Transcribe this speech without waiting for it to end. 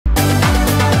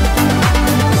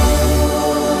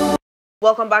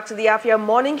Welcome back to the Afia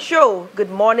Morning Show. Good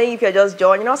morning if you're just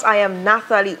joining us. I am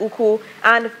Nathalie Uku,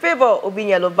 and Favor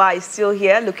Obinyaloba is still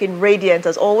here, looking radiant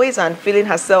as always and feeling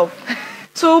herself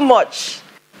too much.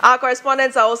 Our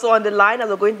correspondents are also on the line,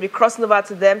 and we're going to be crossing over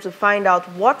to them to find out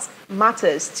what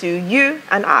matters to you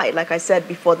and I, like I said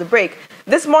before the break.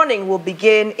 This morning will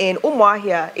begin in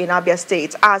Umuahia in Abia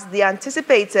State as the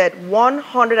anticipated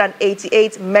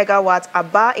 188 megawatt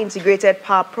Aba integrated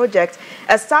power project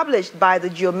established by the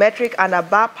Geometric and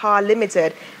Aba Power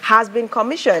Limited has been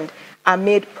commissioned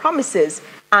amid promises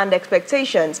and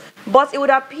expectations. But it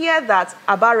would appear that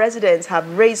Aba residents have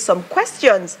raised some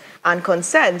questions and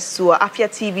concerns to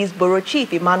AfiaTv's Bureau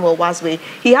Chief, Emmanuel Wazwe.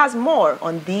 He has more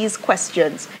on these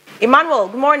questions. Emmanuel,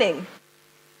 good morning.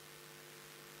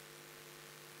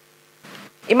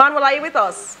 Emmanuel, are you with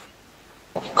us?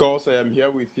 Of course, I am here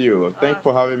with you. Thanks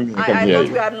for having me. I thought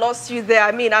we had lost you there.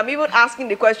 I mean, I'm even asking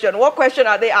the question. What question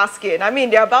are they asking? I mean,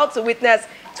 they're about to witness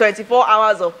 24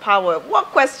 hours of power. What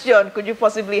question could you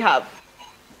possibly have?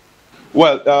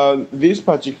 Well, this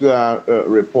particular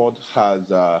report has,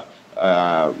 a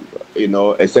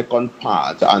second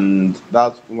part, and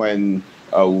that's when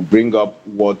we'll bring up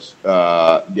what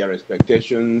their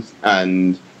expectations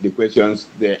and the questions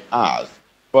they ask.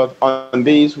 But on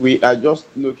this, we are just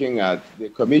looking at the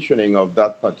commissioning of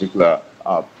that particular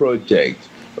project.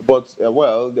 But,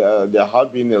 there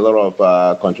have been a lot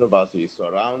of controversies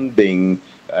surrounding,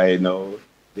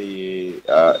 the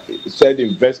said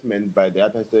investment by the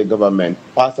other state government,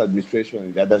 past administration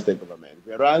in the other state government.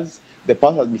 Whereas the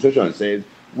past administration says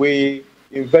we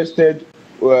invested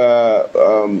about,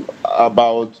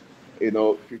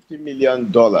 $50 million.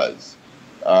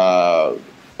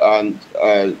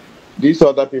 These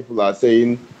other people are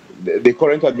saying, the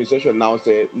current administration now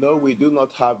say, no, we do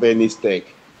not have any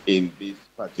stake in this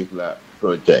particular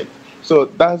project. So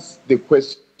that's the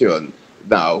question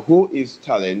now. Who is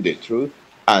telling the truth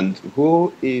and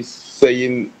who is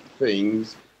saying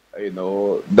things,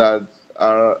 that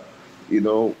are,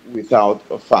 without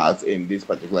facts in this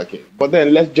particular case? But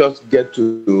then let's just get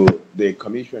to the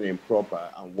commissioning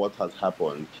proper and what has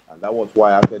happened. And that was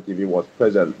why AfiaTv was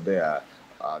present there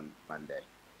on Monday.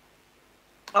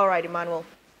 All right, Emmanuel.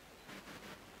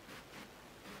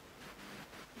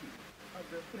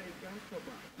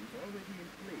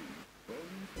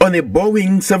 On a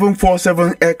Boeing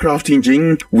 747 aircraft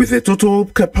engine with a total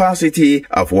capacity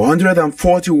of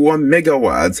 141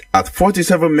 megawatts at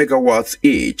 47 megawatts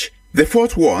each. The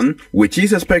fourth one, which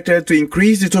is expected to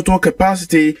increase the total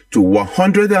capacity to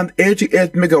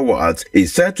 188 megawatts,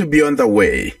 is said to be on the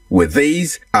way. With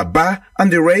these, Aba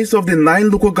and the rest of the 9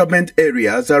 local government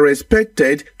areas are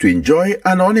expected to enjoy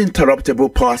an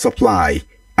uninterruptible power supply.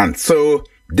 And so,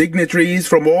 dignitaries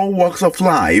from all walks of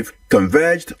life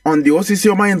converged on the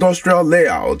Osisioma industrial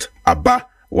layout, Aba,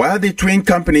 while the twin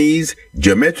companies,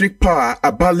 Geometric Power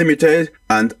Aba Limited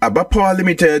and Aba Power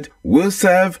Limited, will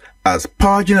serve as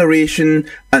power generation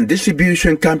and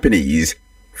distribution companies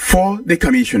for the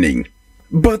commissioning.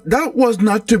 But that was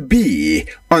not to be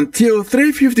until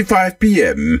 3:55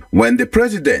 p.m. when the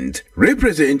president,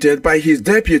 represented by his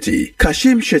deputy,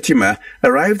 Kashim Shettima,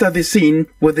 arrived at the scene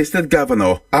with the state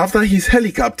governor after his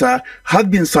helicopter had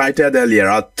been sighted earlier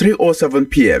at 3:07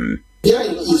 p.m. Here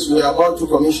it is, we are about to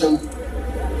commission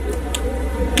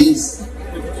this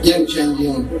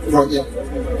game-changing project.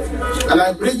 And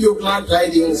I bring you glad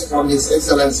tidings from His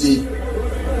Excellency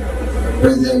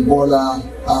President Bola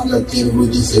Ahmed Tinubu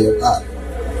this year.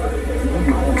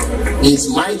 He is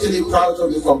mightily proud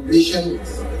of the completion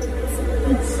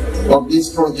of this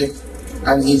project,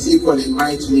 and he is equally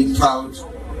mightily proud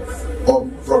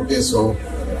of Professor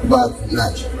Bad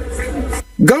Naj.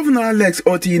 Governor Alex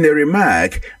Oti, in a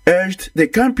remark, urged the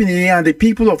company and the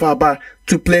people of Aba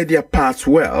to play their parts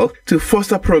well to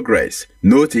foster progress,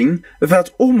 noting that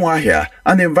Umuahia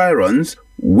and environs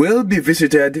will be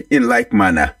visited in like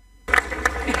manner.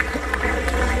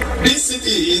 This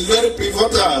city is very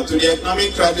pivotal to the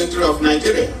economic trajectory of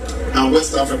Nigeria and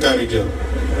West Africa region.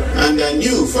 And I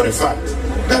knew for a fact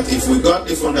that if we got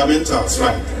the fundamentals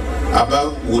right,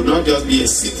 Aba would not just be a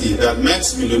city that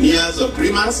makes millionaires or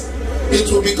dreamers, it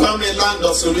will become a land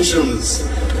of solutions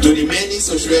to the many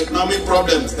socioeconomic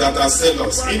problems that assail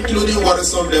us, including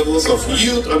worrisome levels of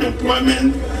youth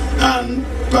unemployment and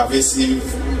pervasive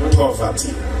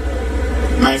poverty.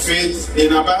 My faith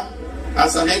in Aba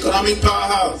as an economic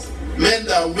powerhouse meant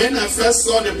that when I first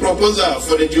saw the proposal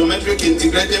for the geometric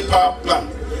integrated power plant,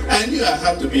 I knew I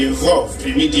had to be involved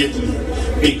immediately,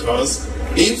 because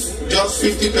if just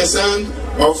 50%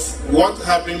 of what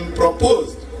had been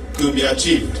proposed could be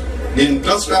achieved, the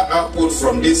industrial output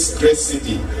from this great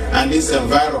city and its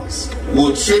environs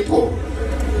would triple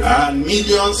and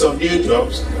millions of new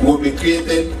jobs will be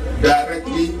created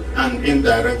directly and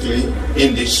indirectly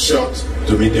in the short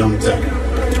to medium term.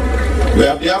 We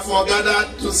have therefore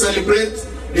gathered to celebrate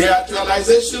the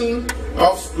actualization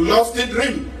of lofty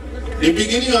dream, the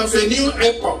beginning of a new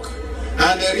epoch,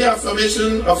 and the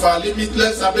reaffirmation of our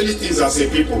limitless abilities as a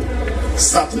people.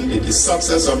 Certainly, the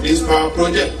success of this power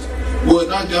project will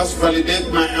not just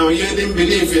validate my unyielding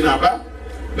belief in ABBA,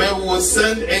 but will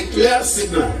send a clear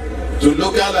signal to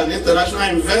local and international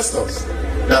investors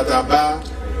that ABBA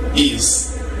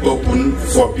is open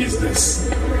for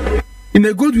business. In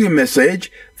a goodwill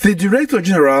message, the Director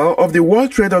General of the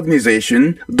World Trade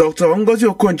Organization, Dr.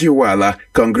 Ngozi Okonjo-Iweala,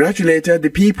 congratulated the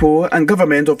people and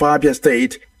government of Abia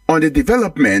State on the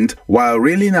development while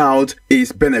reeling out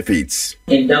its benefits.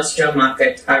 Industrial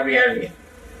market area.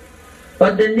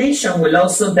 But the nation will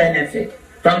also benefit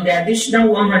from the additional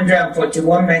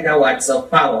 141 megawatts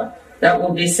of power that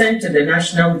will be sent to the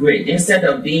national grid instead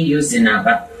of being used in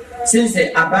Aba, since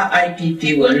the Aba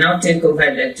IPP will now take over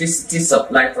electricity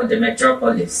supply for the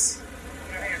metropolis.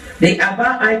 The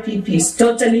Aba IPP is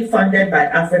totally funded by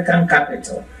African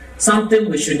capital, something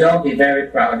we should all be very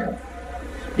proud of.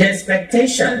 The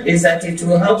expectation is that it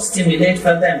will help stimulate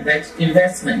further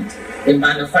investment in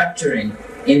manufacturing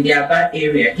in the Aba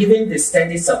area, given the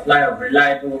steady supply of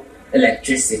reliable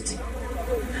electricity.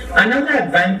 Another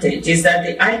advantage is that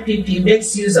the IPP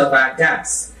makes use of our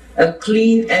gas, a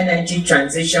clean energy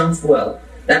transition fuel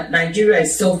that Nigeria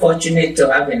is so fortunate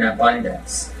to have in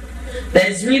abundance. There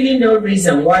is really no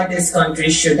reason why this country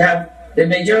should have the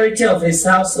majority of its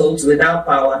households without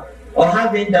power or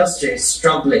have industries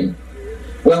struggling,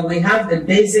 when we have the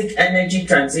basic energy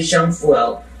transition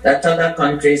fuel that other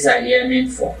countries are yearning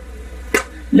for.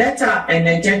 Let our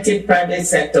energetic private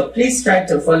sector please try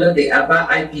to follow the ABBA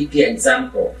IPP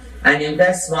example and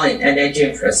invest more in energy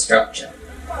infrastructure.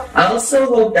 I also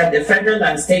hope that the federal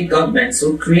and state governments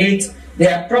will create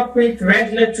the appropriate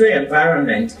regulatory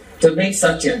environment to make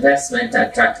such investment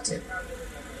attractive.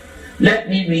 Let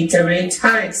me reiterate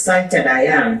how excited I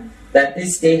am that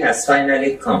this day has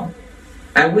finally come.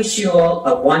 I wish you all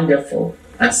a wonderful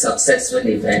and successful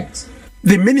event.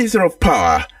 The Minister of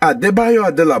Power,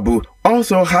 Adebayo Adelabu,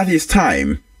 also had his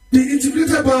time. The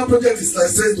integrated power project is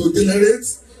licensed to generate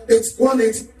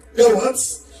 818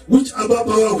 megawatts, which ABBA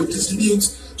Power will distribute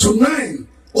to 9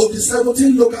 of the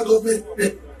 17 local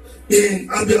governments in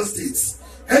Abia State.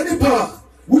 Any power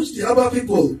which the ABBA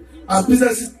people and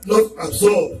businesses not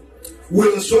absorb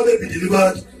will surely be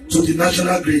delivered to the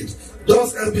national grid,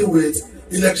 thus helping with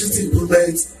electricity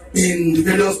improvements in the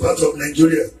various parts of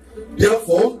Nigeria.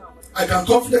 Therefore, I can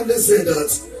confidently say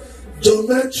that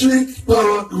Geometric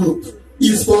Power Group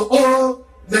is for all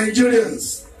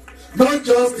Nigerians, not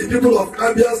just the people of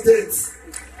Abia State,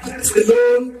 let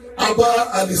alone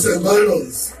Aba and its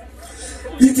environs.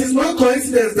 It is no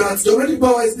coincidence that Geometric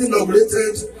Power is being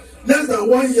inaugurated less than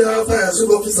 1 year after I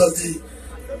assumed office as the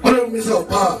Honorable Minister of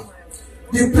Power.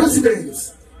 The President,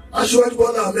 Asiwaju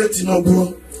Bola Ahmed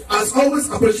Tinubu, has always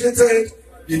appreciated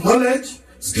the knowledge,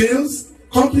 skills,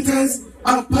 competence,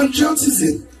 and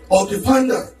patriotism of the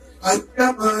founder and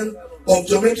chairman of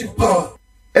Geometric Power.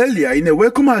 Earlier in a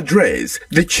welcome address,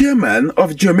 the chairman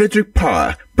of Geometric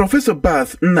Power, Professor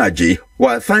Bath Naji,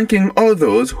 while thanking all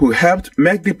those who helped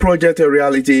make the project a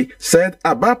reality, said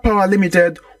ABBA Power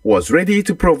Limited was ready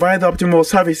to provide optimal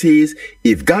services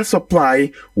if gas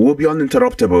supply will be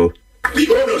uninterruptible. The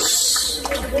onus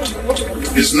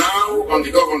is now on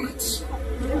the government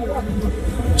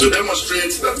to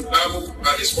demonstrate that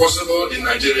ABBA is possible in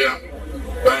Nigeria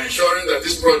by ensuring that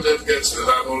this project gets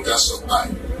reliable gas supply.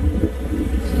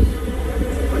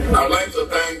 I would like to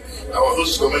thank our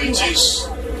host communities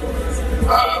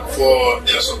for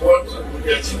their support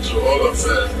getting to all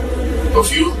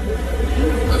of you.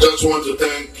 I just want to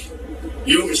thank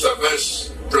you, Mr.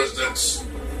 Vice President.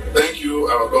 Thank you,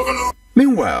 our Governor.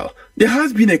 Meanwhile, there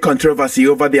has been a controversy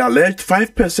over the alleged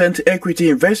 5% equity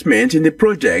investment in the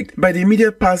project by the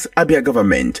immediate past Abia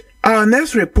government. Our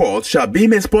next report shall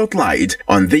beam a spotlight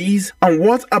on these and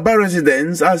what Aba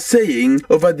residents are saying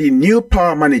over the new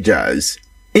power managers.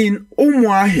 In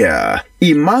Umuahia,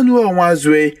 Emmanuel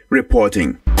Wazwe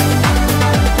reporting.